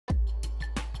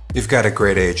You've got a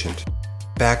great agent,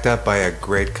 backed up by a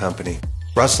great company.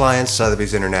 Russ Lyon,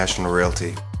 Sotheby's International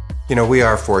Realty. You know, we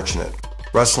are fortunate.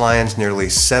 Russ Lyon's nearly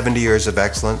 70 years of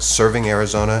excellence serving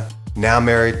Arizona, now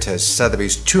married to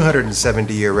Sotheby's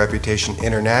 270-year reputation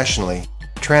internationally,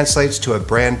 translates to a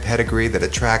brand pedigree that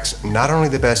attracts not only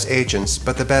the best agents,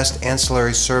 but the best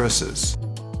ancillary services.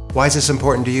 Why is this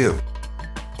important to you?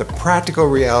 The practical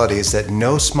reality is that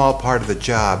no small part of the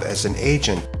job as an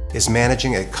agent is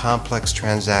managing a complex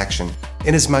transaction,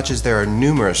 inasmuch as there are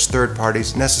numerous third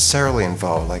parties necessarily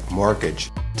involved, like mortgage,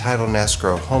 title and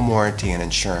escrow, home warranty, and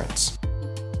insurance.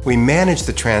 We manage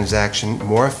the transaction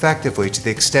more effectively to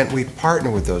the extent we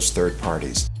partner with those third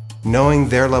parties, knowing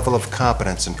their level of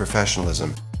competence and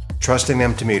professionalism, trusting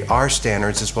them to meet our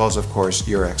standards as well as, of course,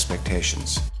 your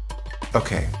expectations.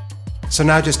 Okay, so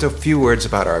now just a few words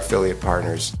about our affiliate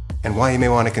partners and why you may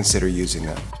want to consider using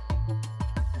them.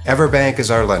 EverBank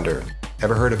is our lender.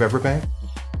 Ever heard of EverBank?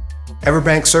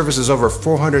 EverBank services over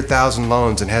 400,000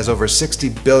 loans and has over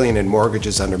 $60 billion in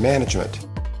mortgages under management.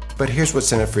 But here's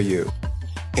what's in it for you.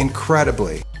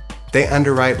 Incredibly, they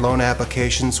underwrite loan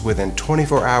applications within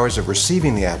 24 hours of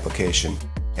receiving the application,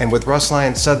 and with Russ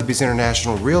Lyon Sotheby's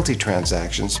International Realty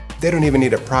transactions, they don't even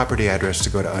need a property address to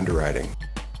go to underwriting.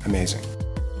 Amazing.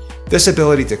 This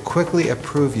ability to quickly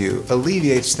approve you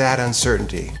alleviates that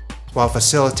uncertainty while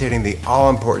facilitating the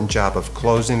all-important job of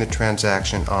closing the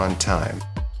transaction on time.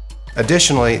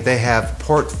 Additionally, they have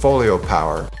portfolio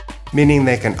power, meaning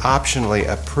they can optionally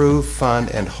approve, fund,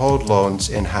 and hold loans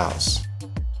in-house.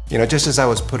 You know, just as I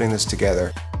was putting this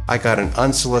together, I got an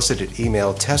unsolicited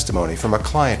email testimony from a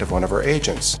client of one of our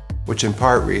agents, which in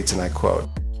part reads, and I quote,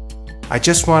 "I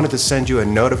just wanted to send you a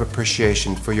note of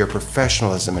appreciation for your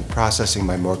professionalism in processing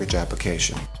my mortgage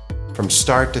application. From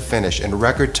start to finish, in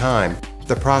record time,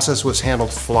 the process was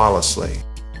handled flawlessly.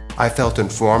 I felt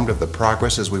informed of the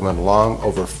progress as we went along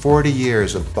over 40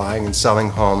 years of buying and selling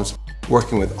homes,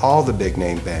 working with all the big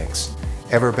name banks.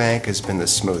 EverBank has been the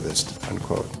smoothest,"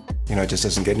 unquote. You know, it just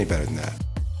doesn't get any better than that.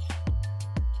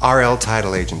 RL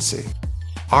Title Agency.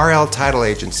 RL Title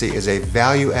Agency is a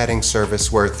value-adding service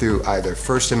where through either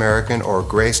First American or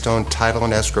Greystone title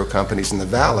and escrow companies in the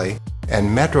Valley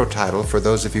and Metro Title for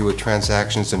those of you with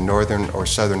transactions in northern or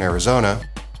southern Arizona,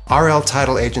 RL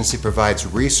Title Agency provides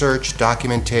research,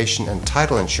 documentation, and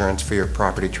title insurance for your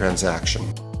property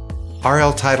transaction.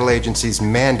 RL Title Agency's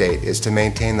mandate is to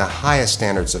maintain the highest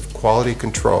standards of quality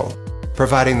control,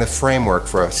 providing the framework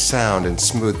for a sound and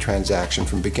smooth transaction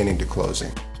from beginning to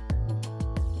closing.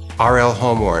 RL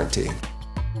Home Warranty.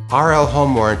 RL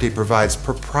Home Warranty provides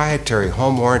proprietary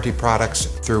home warranty products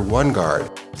through OneGuard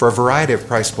for a variety of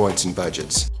price points and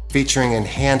budgets, featuring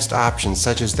enhanced options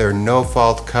such as their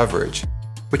no-fault coverage,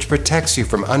 which protects you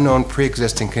from unknown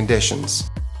pre-existing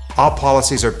conditions. All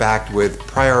policies are backed with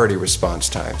priority response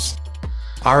times.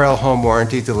 RL Home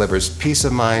Warranty delivers peace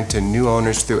of mind to new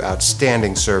owners through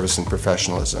outstanding service and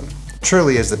professionalism.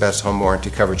 Truly is the best home warranty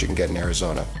coverage you can get in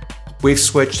Arizona. We've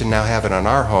switched and now have it on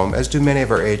our home, as do many of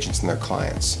our agents and their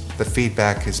clients. The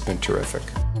feedback has been terrific.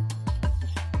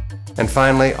 And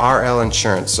finally, RL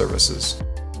Insurance Services.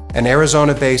 An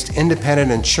Arizona-based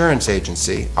independent insurance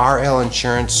agency, RL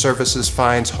Insurance Services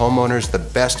finds homeowners the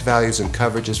best values and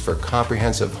coverages for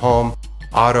comprehensive home,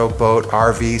 auto, boat,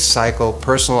 RV, cycle,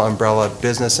 personal umbrella,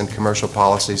 business, and commercial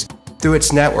policies through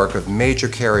its network of major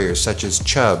carriers such as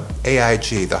Chubb,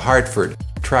 AIG, The Hartford,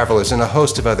 Travelers, and a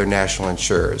host of other national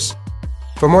insurers.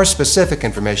 For more specific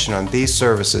information on these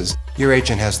services, your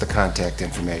agent has the contact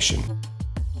information.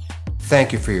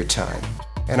 Thank you for your time,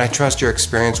 and I trust your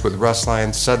experience with Russ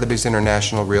Lyon Sotheby's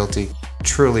International Realty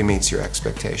truly meets your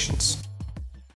expectations.